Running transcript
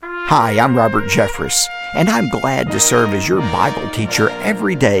Hi, I'm Robert Jeffress, and I'm glad to serve as your Bible teacher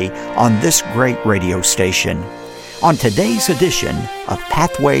every day on this great radio station. On today's edition of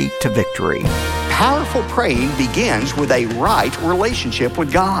Pathway to Victory. Powerful praying begins with a right relationship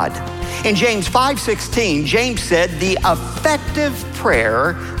with God. In James 5:16, James said, "The effective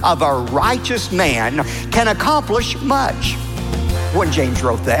prayer of a righteous man can accomplish much." When James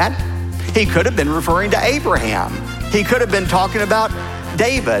wrote that, he could have been referring to Abraham. He could have been talking about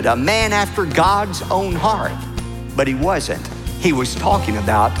David, a man after God's own heart. But he wasn't. He was talking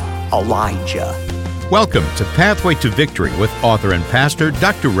about Elijah. Welcome to Pathway to Victory with author and pastor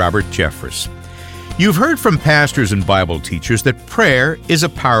Dr. Robert Jeffress. You've heard from pastors and Bible teachers that prayer is a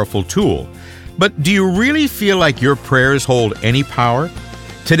powerful tool. But do you really feel like your prayers hold any power?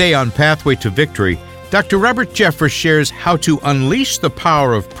 Today on Pathway to Victory, Dr. Robert Jeffress shares how to unleash the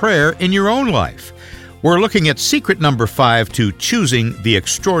power of prayer in your own life. We're looking at secret number 5 to choosing the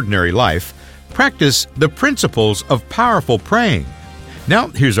extraordinary life. Practice the principles of powerful praying. Now,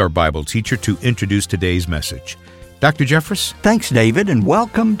 here's our Bible teacher to introduce today's message. Dr. Jeffress? Thanks, David, and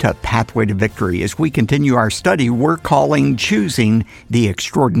welcome to Pathway to Victory. As we continue our study, we're calling Choosing the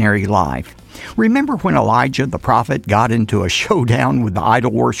Extraordinary Life. Remember when Elijah, the prophet, got into a showdown with the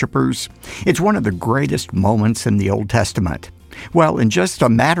idol worshippers? It's one of the greatest moments in the Old Testament. Well, in just a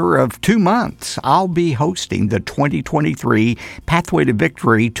matter of 2 months, I'll be hosting the 2023 Pathway to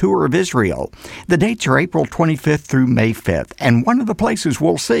Victory Tour of Israel. The dates are April 25th through May 5th, and one of the places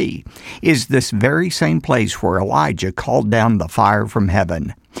we'll see is this very same place where Elijah called down the fire from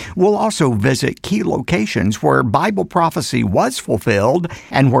heaven. We'll also visit key locations where Bible prophecy was fulfilled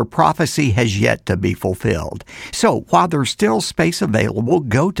and where prophecy has yet to be fulfilled. So, while there's still space available,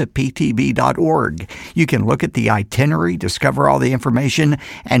 go to ptv.org. You can look at the itinerary, discover all the information,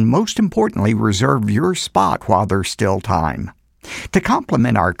 and most importantly, reserve your spot while there's still time. To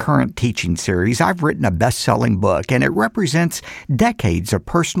complement our current teaching series, I've written a best-selling book, and it represents decades of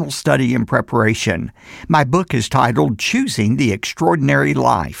personal study and preparation. My book is titled Choosing the Extraordinary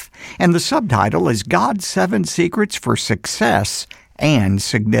Life, and the subtitle is God's 7 Secrets for Success and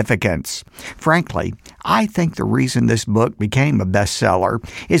Significance. Frankly, I think the reason this book became a bestseller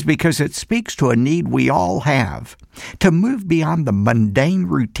is because it speaks to a need we all have, to move beyond the mundane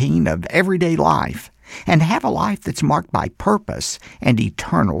routine of everyday life and have a life that's marked by purpose and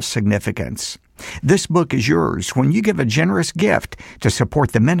eternal significance. This book is yours when you give a generous gift to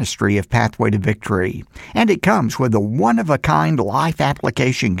support the ministry of Pathway to Victory. And it comes with a one-of-a-kind life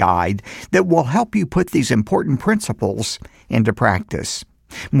application guide that will help you put these important principles into practice.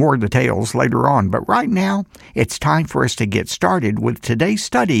 More details later on, but right now, it's time for us to get started with today's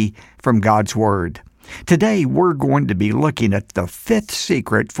study from God's Word. Today, we're going to be looking at the 5th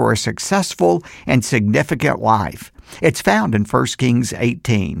secret for a successful and significant life. It's found in 1 Kings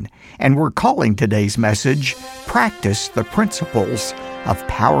 18, and we're calling today's message, Practice the Principles of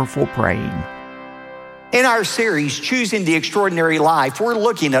Powerful Praying. In our series, Choosing the Extraordinary Life, we're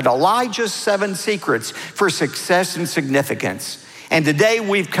looking at Elijah's 7 secrets for success and significance. And today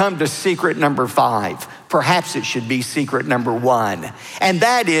we've come to secret number 5. Perhaps it should be secret number 1. And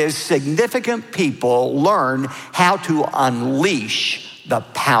that is significant people learn how to unleash the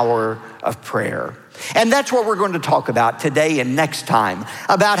power of prayer. And that's what we're going to talk about today and next time,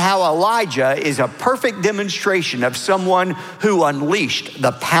 about how Elijah is a perfect demonstration of someone who unleashed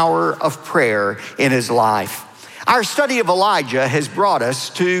the power of prayer in his life. Our study of Elijah has brought us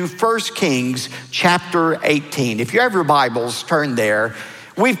to 1 Kings chapter 18. If you have your Bibles, turn there.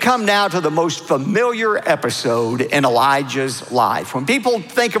 We've come now to the most familiar episode in Elijah's life. When people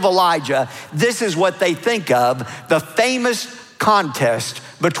think of Elijah, this is what they think of, the famous contest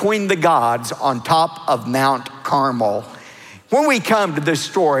between the gods on top of Mount Carmel. When we come to this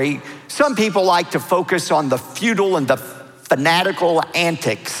story, some people like to focus on the futile and the fanatical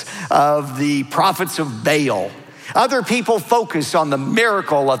antics of the prophets of Baal. Other people focus on the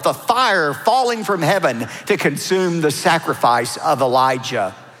miracle of the fire falling from heaven to consume the sacrifice of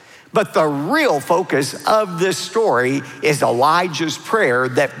Elijah. But the real focus of this story is Elijah's prayer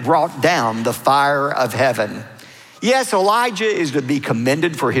that brought down the fire of heaven. Yes, Elijah is to be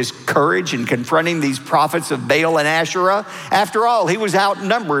commended for his courage in confronting these prophets of Baal and Asherah. After all, he was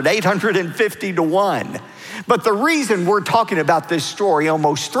outnumbered 850 to 1. But the reason we're talking about this story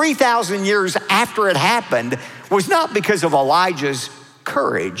almost 3,000 years after it happened was not because of Elijah's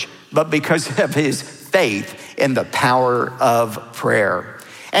courage, but because of his faith in the power of prayer.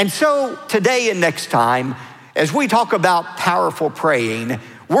 And so today and next time, as we talk about powerful praying,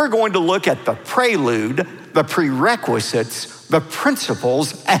 we're going to look at the prelude, the prerequisites, the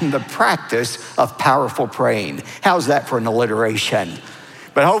principles, and the practice of powerful praying. How's that for an alliteration?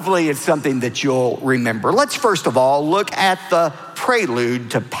 but hopefully it's something that you'll remember. Let's first of all look at the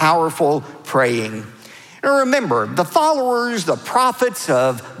prelude to powerful praying. Now remember, the followers, the prophets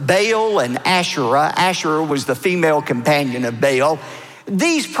of Baal and Asherah, Asherah was the female companion of Baal.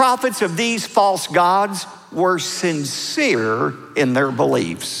 These prophets of these false gods were sincere in their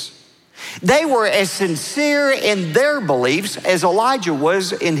beliefs. They were as sincere in their beliefs as Elijah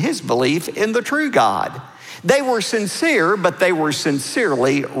was in his belief in the true God. They were sincere, but they were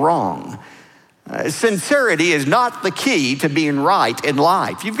sincerely wrong. Sincerity is not the key to being right in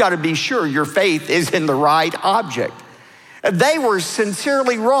life. You've got to be sure your faith is in the right object. They were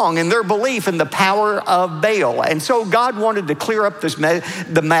sincerely wrong in their belief in the power of Baal. And so God wanted to clear up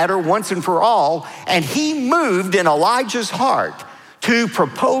the matter once and for all, and he moved in Elijah's heart to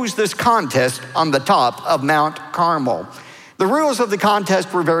propose this contest on the top of Mount Carmel. The rules of the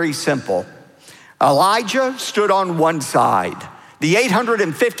contest were very simple. Elijah stood on one side. The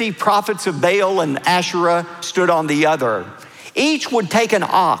 850 prophets of Baal and Asherah stood on the other. Each would take an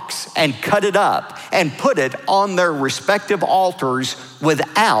ox and cut it up and put it on their respective altars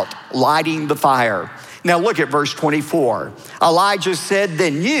without lighting the fire. Now look at verse 24. Elijah said,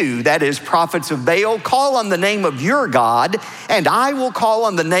 "Then you, that is prophets of Baal, call on the name of your God, and I will call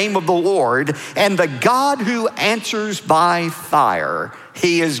on the name of the Lord, and the God who answers by fire,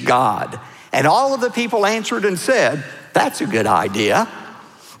 he is God." And all of the people answered and said, "That's a good idea."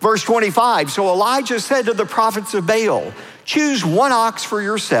 Verse 25, so Elijah said to the prophets of Baal, "Choose one ox for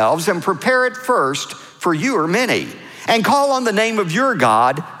yourselves and prepare it first, for you are many, and call on the name of your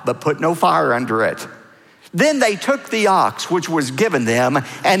God, but put no fire under it." Then they took the ox which was given them,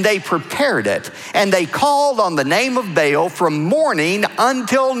 and they prepared it, and they called on the name of Baal from morning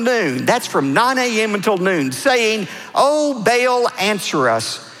until noon. That's from 9 a.m. until noon, saying, "O Baal, answer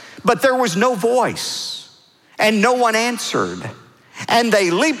us." But there was no voice, and no one answered. And they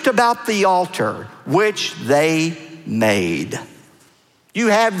leaped about the altar which they made. You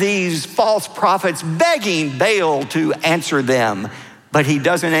have these false prophets begging Baal to answer them, but he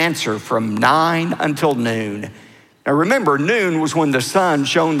doesn't answer from 9 until noon. Now remember, noon was when the sun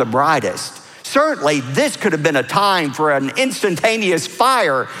shone the brightest. Certainly, this could have been a time for an instantaneous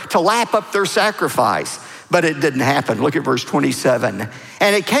fire to lap up their sacrifice, but it didn't happen. Look at verse 27.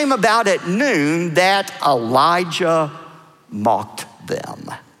 And it came about at noon that Elijah mocked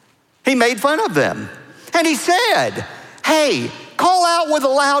them. He made fun of them. And he said, "Hey, call out with a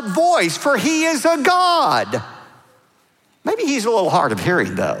loud voice, for he is a god." Maybe he's a little hard of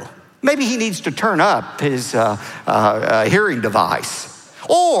hearing, though. Maybe he needs to turn up his hearing device.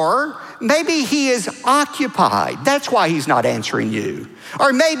 Or maybe he is occupied. That's why he's not answering you.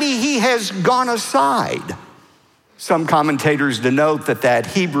 Or maybe he has gone aside. Some commentators denote that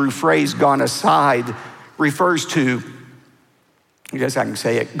Hebrew phrase, "gone aside," refers to, I guess I can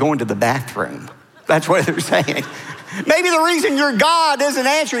say it, going to the bathroom. That's what they're saying. Maybe the reason your God isn't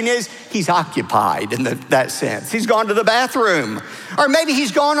answering is he's occupied in that sense. He's gone to the bathroom. Or maybe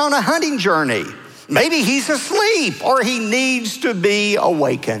he's gone on a hunting journey. Maybe he's asleep, or he needs to be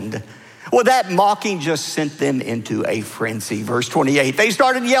awakened. Well, that mocking just sent them into a frenzy. Verse 28, they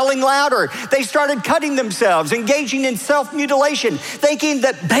started yelling louder. They started cutting themselves, engaging in self-mutilation, thinking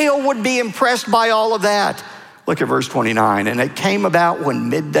that Baal would be impressed by all of that. Look at verse 29. And it came about when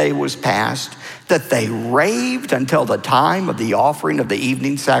midday was past that they raved until the time of the offering of the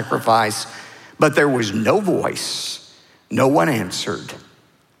evening sacrifice, but there was no voice, no one answered,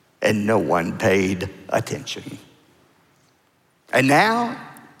 and no one paid attention. And now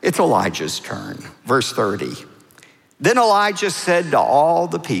it's Elijah's turn. Verse 30. Then Elijah said to all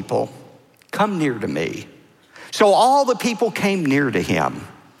the people, "Come near to me." So all the people came near to him,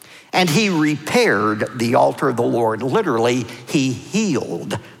 and he repaired the altar of the Lord. Literally, he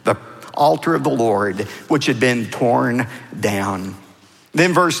healed the altar of the Lord, which had been torn down.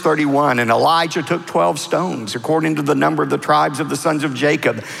 Then verse 31, and Elijah took 12 stones, according to the number of the tribes of the sons of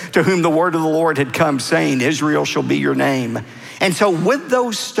Jacob, to whom the word of the Lord had come, saying, "Israel shall be your name." And so with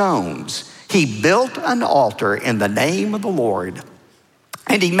those stones, he built an altar in the name of the Lord.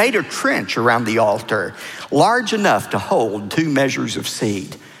 And he made a trench around the altar, large enough to hold 2 measures of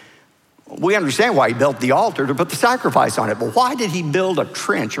seed. We understand why he built the altar, to put the sacrifice on it. But why did he build a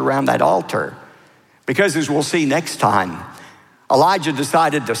trench around that altar? Because as we'll see next time, Elijah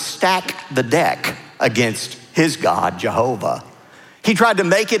decided to stack the deck against his God, Jehovah. He tried to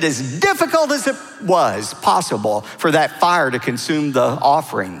make it as difficult as it was possible for that fire to consume the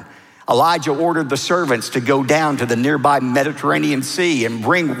offering. Elijah ordered the servants to go down to the nearby Mediterranean Sea and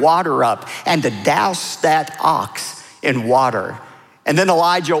bring water up and to douse that ox in water. And then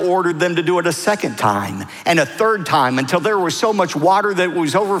Elijah ordered them to do it a second time and a third time until there was so much water that it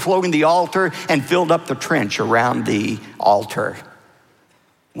was overflowing the altar and filled up the trench around the altar.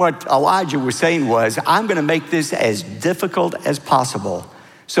 What Elijah was saying was, I'm going to make this as difficult as possible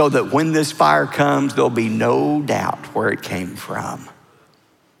so that when this fire comes, there'll be no doubt where it came from.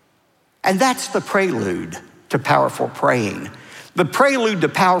 And that's the prelude to powerful praying. The prelude to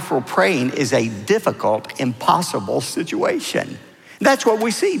powerful praying is a difficult, impossible situation. That's what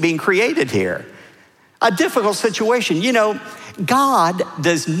we see being created here. A difficult situation. You know, God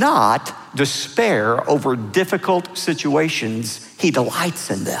does not despair over difficult situations. He delights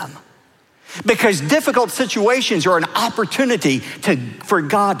in them. Because difficult situations are an opportunity for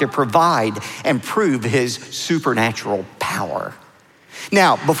God to provide and prove his supernatural power.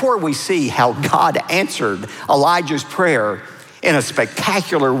 Now, before we see how God answered Elijah's prayer in a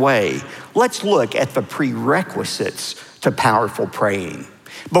spectacular way, let's look at the prerequisites to powerful praying.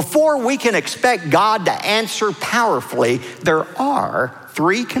 Before we can expect God to answer powerfully, there are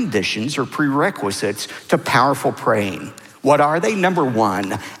 3 conditions or prerequisites to powerful praying. What are they? Number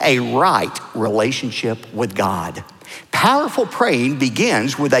 1, a right relationship with God. Powerful praying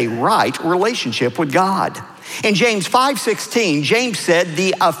begins with a right relationship with God. In James 5:16, James said,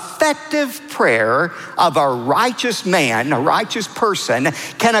 the effective prayer of a righteous man, a righteous person,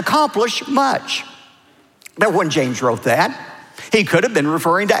 can accomplish much. Now, when James wrote that, he could have been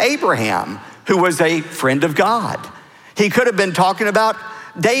referring to Abraham, who was a friend of God. He could have been talking about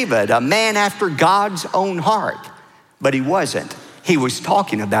David, a man after God's own heart, but he wasn't. He was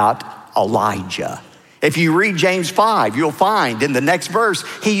talking about Elijah. If you read James 5, you'll find in the next verse,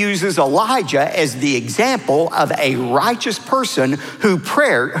 he uses Elijah as the example of a righteous person whose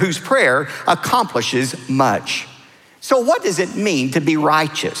prayer accomplishes much. So what does it mean to be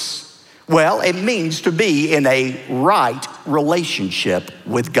righteous? Well, it means to be in a right relationship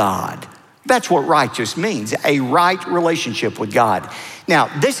with God. That's what righteous means, a right relationship with God. Now,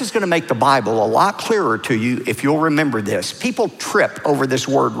 this is going to make the Bible a lot clearer to you if you'll remember this. People trip over this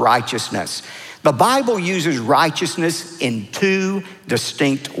word righteousness. The Bible uses righteousness in 2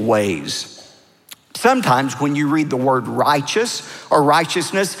 distinct ways. Sometimes when you read the word righteous or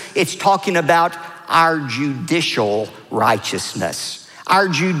righteousness, it's talking about our judicial righteousness. Our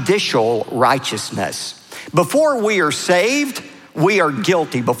judicial righteousness. Before we are saved, we are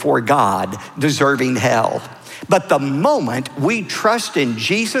guilty before God, deserving hell. But the moment we trust in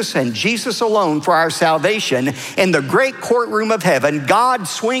Jesus and Jesus alone for our salvation, in the great courtroom of heaven, God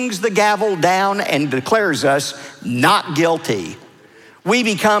swings the gavel down and declares us not guilty. We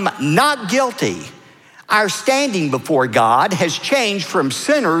become not guilty. Our standing before God has changed from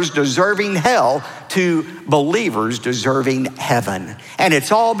sinners deserving hell to believers deserving heaven. And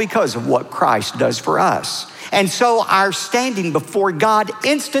it's all because of what Christ does for us. And so our standing before God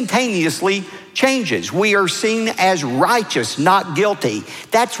instantaneously changes. We are seen as righteous, not guilty.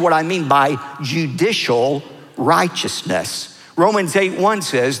 That's what I mean by judicial righteousness. Romans 8:1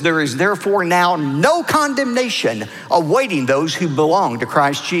 says, there is therefore now no condemnation awaiting those who belong to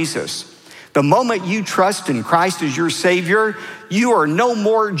Christ Jesus. The moment you trust in Christ as your Savior, you are no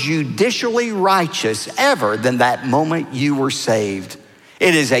more judicially righteous ever than that moment you were saved.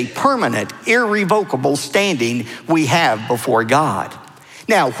 It is a permanent, irrevocable standing we have before God.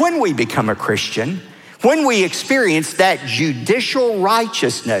 Now, when we become a Christian, when we experience that judicial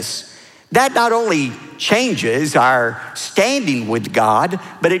righteousness, that not only changes our standing with God,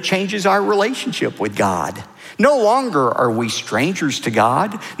 but it changes our relationship with God. No longer are we strangers to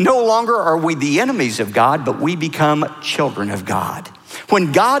God. No longer are we the enemies of God, but we become children of God.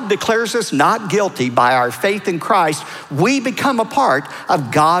 When God declares us not guilty by our faith in Christ, we become a part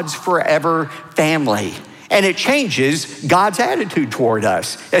of God's forever family. And it changes God's attitude toward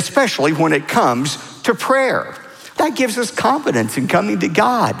us, especially when it comes to prayer. That gives us confidence in coming to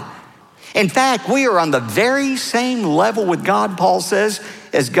God. In fact, we are on the very same level with God, Paul says,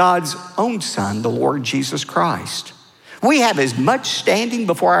 as God's own Son, the Lord Jesus Christ. We have as much standing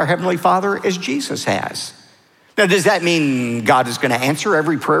before our Heavenly Father as Jesus has. Now, does that mean God is going to answer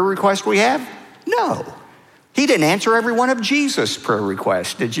every prayer request we have? No. He didn't answer every one of Jesus' prayer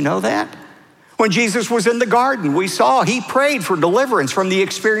requests. Did you know that? When Jesus was in the garden, we saw he prayed for deliverance from the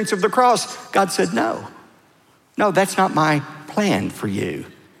experience of the cross. God said, no, that's not my plan for you.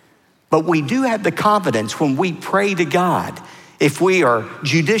 But we do have the confidence when we pray to God, if we are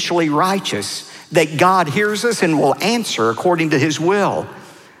judicially righteous, that God hears us and will answer according to his will.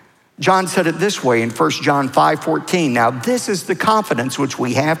 John said it this way in 1 John 5:14. Now this is the confidence which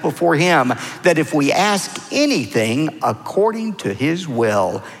we have before him, that if we ask anything according to his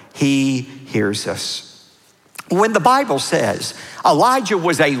will, he hears us. When the Bible says Elijah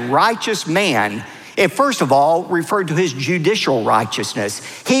was a righteous man, it first of all referred to his judicial righteousness.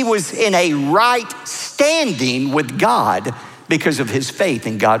 He was in a right standing with God because of his faith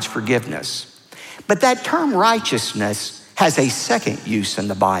in God's forgiveness. But that term righteousness has a second use in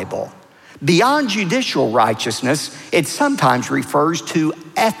the Bible. Beyond judicial righteousness, it sometimes refers to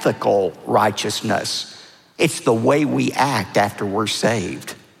ethical righteousness. It's the way we act after we're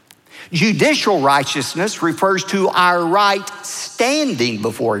saved. Judicial righteousness refers to our right standing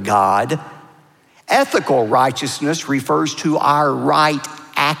before God. Ethical righteousness refers to our right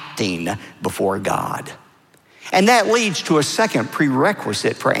acting before God. And that leads to a second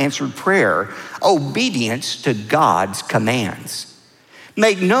prerequisite for answered prayer: obedience to God's commands.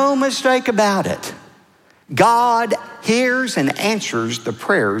 Make no mistake about it. God hears and answers the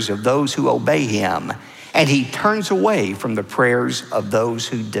prayers of those who obey him, and he turns away from the prayers of those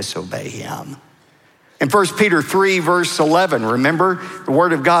who disobey him. In 1 Peter 3, verse 11, remember, the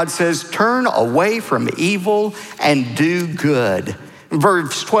word of God says, turn away from evil and do good.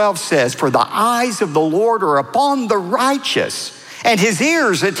 Verse 12 says, for the eyes of the Lord are upon the righteous, and his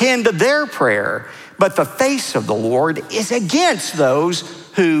ears attend to their prayer. But the face of the Lord is against those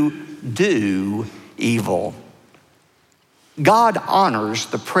who do evil. God honors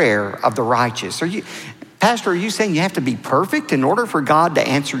the prayer of the righteous. Pastor, are you saying you have to be perfect in order for God to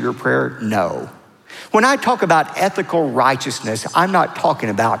answer your prayer? No. When I talk about ethical righteousness, I'm not talking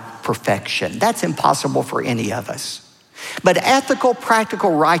about perfection. That's impossible for any of us. But ethical,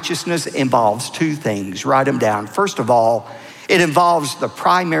 practical righteousness involves two things. Write them down. First of all, it involves the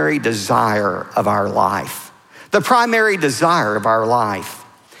primary desire of our life. The primary desire of our life.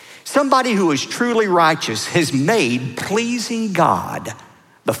 Somebody who is truly righteous has made pleasing God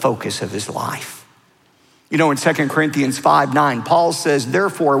the focus of his life. You know, in 2 Corinthians 5:9, Paul says,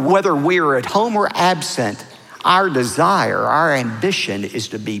 therefore, whether we are at home or absent, our desire, our ambition is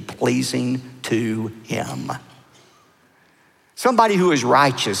to be pleasing to him. Somebody who is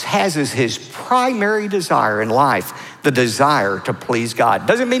righteous has as his primary desire in life the desire to please God.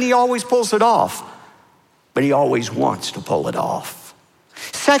 Doesn't mean he always pulls it off, but he always wants to pull it off.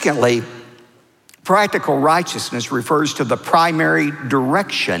 Secondly, practical righteousness refers to the primary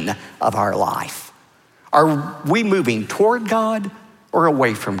direction of our life. Are we moving toward God or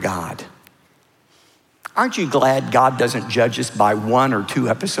away from God? Aren't you glad God doesn't judge us by one or two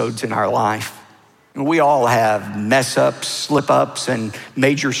episodes in our life? We all have mess-ups, slip-ups, and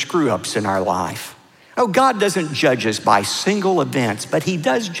major screw-ups in our life. Oh, God doesn't judge us by single events, but he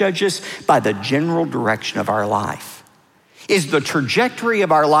does judge us by the general direction of our life. Is the trajectory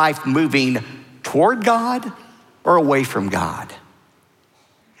of our life moving toward God or away from God?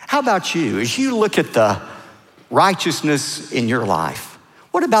 How about you? As you look at the righteousness in your life,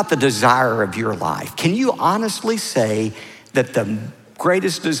 what about the desire of your life? Can you honestly say that the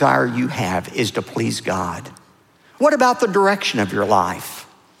greatest desire you have is to please God? What about the direction of your life?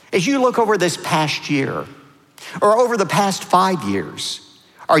 As you look over this past year or over the past 5 years,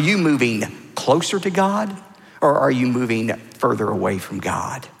 are you moving closer to God or are you moving further away from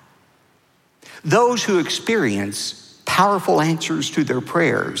God? Those who experience powerful answers to their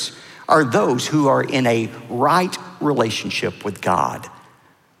prayers are those who are in a right relationship with God.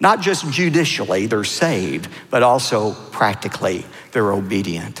 Not just judicially, they're saved, but also practically, they're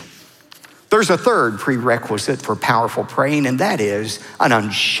obedient. There's a third prerequisite for powerful praying, and that is an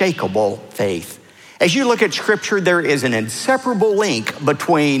unshakable faith. As you look at Scripture, there is an inseparable link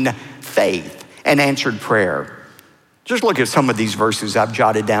between faith and answered prayer. Just look at some of these verses I've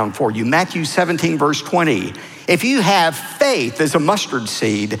jotted down for you. Matthew 17, verse 20. If you have faith as a mustard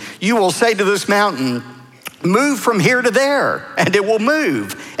seed, you will say to this mountain, move from here to there, and it will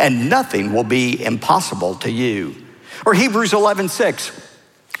move, and nothing will be impossible to you. Or Hebrews 11:6,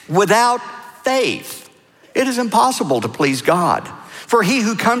 without faith, it is impossible to please God. For he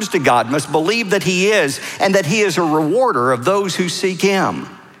who comes to God must believe that he is, and that he is a rewarder of those who seek him.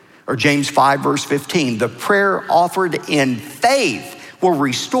 Or James 5, verse 15, the prayer offered in faith will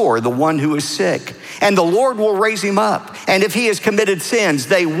restore the one who is sick, and the Lord will raise him up. And if he has committed sins,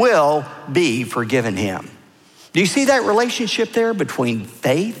 they will be forgiven him. Do you see that relationship there between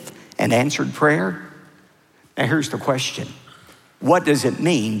faith and answered prayer? Now here's the question. What does it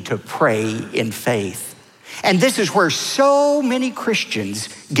mean to pray in faith? And this is where so many Christians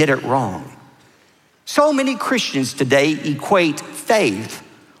get it wrong. So many Christians today equate faith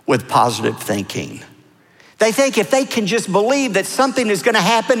with positive thinking. They think if they can just believe that something is going to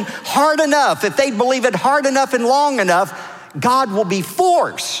happen hard enough, if they believe it hard enough and long enough, God will be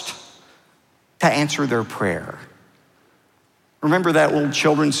forced to answer their prayer. Remember that little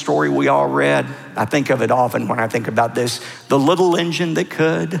children's story we all read? I think of it often when I think about this. The little engine that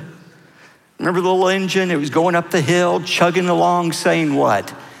could. Remember the little engine? It was going up the hill, chugging along, saying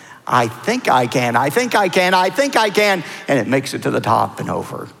what? I think I can, I think I can, I think I can. And it makes it to the top and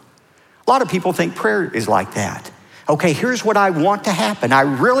over. A lot of people think prayer is like that. Okay, here's what I want to happen. I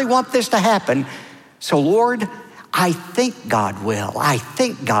really want this to happen. So Lord, I think God will. I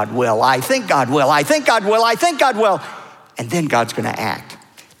think God will. I think God will. I think God will. I think God will. And then God's going to act.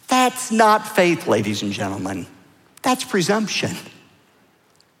 That's not faith, ladies and gentlemen. That's presumption.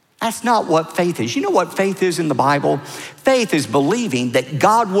 That's not what faith is. You know what faith is in the Bible? Faith is believing that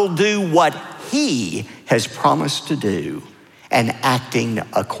God will do what he has promised to do and acting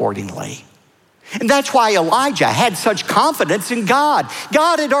accordingly. And that's why Elijah had such confidence in God.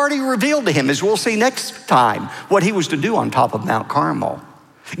 God had already revealed to him, as we'll see next time, what he was to do on top of Mount Carmel.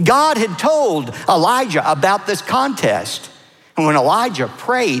 God had told Elijah about this contest. And when Elijah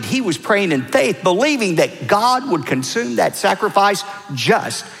prayed, he was praying in faith, believing that God would consume that sacrifice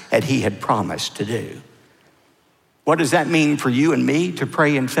just as he had promised to do. What does that mean for you and me to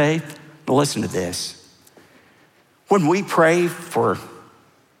pray in faith? Well, listen to this. When we pray for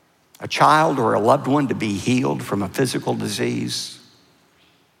a child or a loved one to be healed from a physical disease,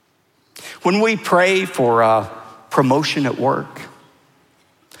 when we pray for a promotion at work,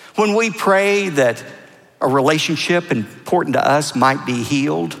 when we pray that a relationship important to us might be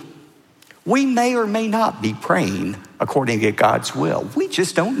healed, we may or may not be praying according to God's will. We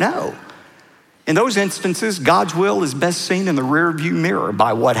just don't know. In those instances, God's will is best seen in the rearview mirror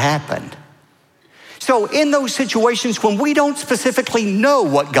by what happened. So in those situations when we don't specifically know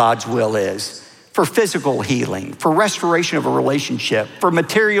what God's will is, for physical healing, for restoration of a relationship, for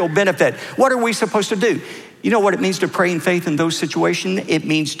material benefit, what are we supposed to do? You know what it means to pray in faith in those situations? It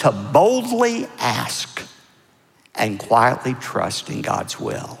means to boldly ask and quietly trust in God's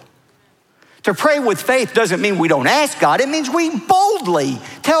will. To pray with faith doesn't mean we don't ask God. It means we boldly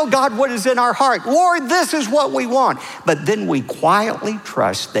tell God what is in our heart. Lord, this is what we want. But then we quietly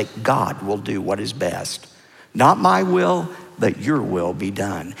trust that God will do what is best. Not my will, but your will be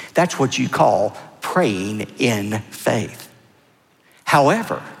done. That's what you call praying in faith.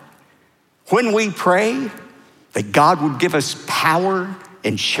 However, when we pray that God would give us power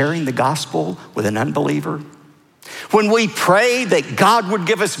in sharing the gospel with an unbeliever, when we pray that God would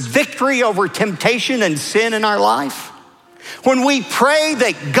give us victory over temptation and sin in our life, when we pray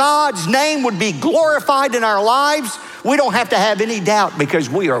that God's name would be glorified in our lives, we don't have to have any doubt because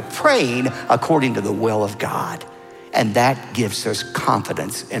we are praying according to the will of God. And that gives us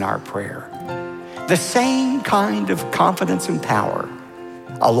confidence in our prayer. The same kind of confidence and power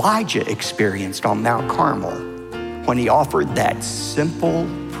Elijah experienced on Mount Carmel when he offered that simple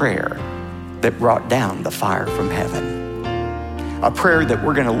prayer that brought down the fire from heaven. A prayer that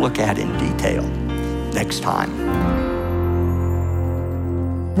we're going to look at in detail next time.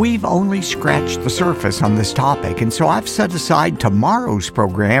 We've only scratched the surface on this topic, and so I've set aside tomorrow's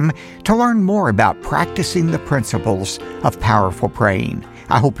program to learn more about practicing the principles of powerful praying.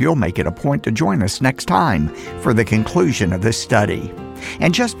 I hope you'll make it a point to join us next time for the conclusion of this study.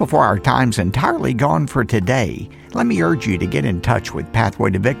 And just before our time's entirely gone for today, let me urge you to get in touch with Pathway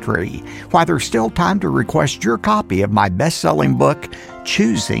to Victory while there's still time to request your copy of my best-selling book,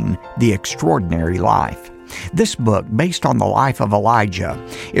 Choosing the Extraordinary Life. This book, based on the life of Elijah,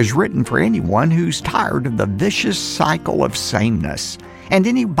 is written for anyone who's tired of the vicious cycle of sameness and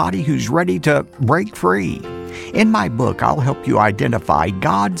anybody who's ready to break free. In my book, I'll help you identify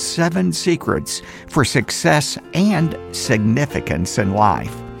God's 7 secrets for success and significance in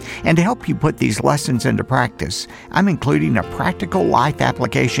life. And to help you put these lessons into practice, I'm including a practical life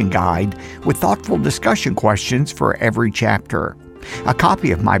application guide with thoughtful discussion questions for every chapter. A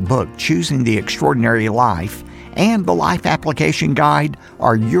copy of my book, Choosing the Extraordinary Life, and the Life Application Guide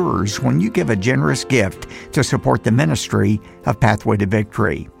are yours when you give a generous gift to support the ministry of Pathway to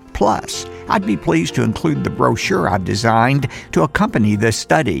Victory. Plus, I'd be pleased to include the brochure I've designed to accompany this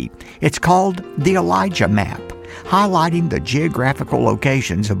study. It's called the Elijah Map, highlighting the geographical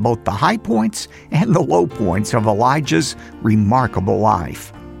locations of both the high points and the low points of Elijah's remarkable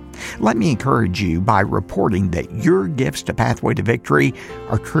life. Let me encourage you by reporting that your gifts to Pathway to Victory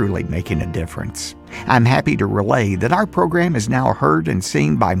are truly making a difference. I'm happy to relay that our program is now heard and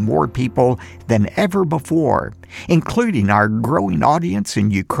seen by more people than ever before, including our growing audience in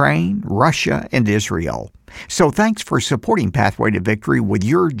Ukraine, Russia, and Israel. So thanks for supporting Pathway to Victory with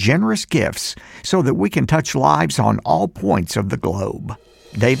your generous gifts so that we can touch lives on all points of the globe.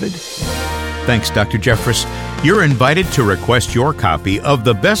 David? Thanks, Dr. Jeffress. You're invited to request your copy of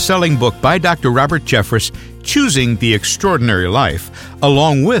the best-selling book by Dr. Robert Jeffress, Choosing the Extraordinary Life,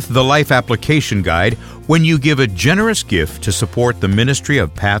 along with the Life Application Guide, when you give a generous gift to support the ministry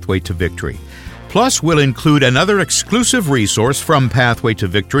of Pathway to Victory. Plus, we'll include another exclusive resource from Pathway to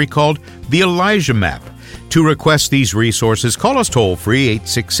Victory called the Elijah Map. To request these resources, call us toll-free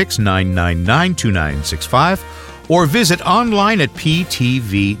 866-999-2965 or visit online at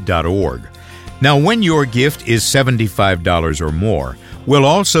ptv.org. Now, when your gift is $75 or more, we'll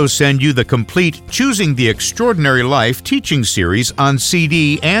also send you the complete Choosing the Extraordinary Life teaching series on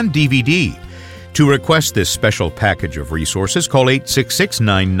CD and DVD. To request this special package of resources, call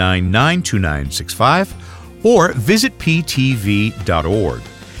 866-999-2965 or visit ptv.org.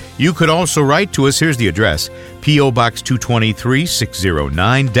 You could also write to us. Here's the address: P.O. Box 223,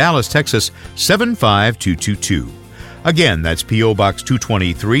 609, Dallas, Texas 75222. Again, that's P.O. Box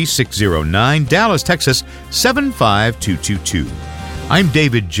 223, 609, Dallas, Texas 75222. I'm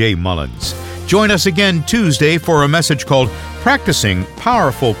David J. Mullins. Join us again Tuesday for a message called Practicing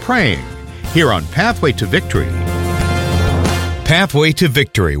Powerful Praying, here on Pathway to Victory. Pathway to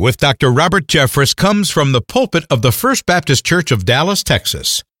Victory with Dr. Robert Jeffress comes from the pulpit of the First Baptist Church of Dallas, Texas.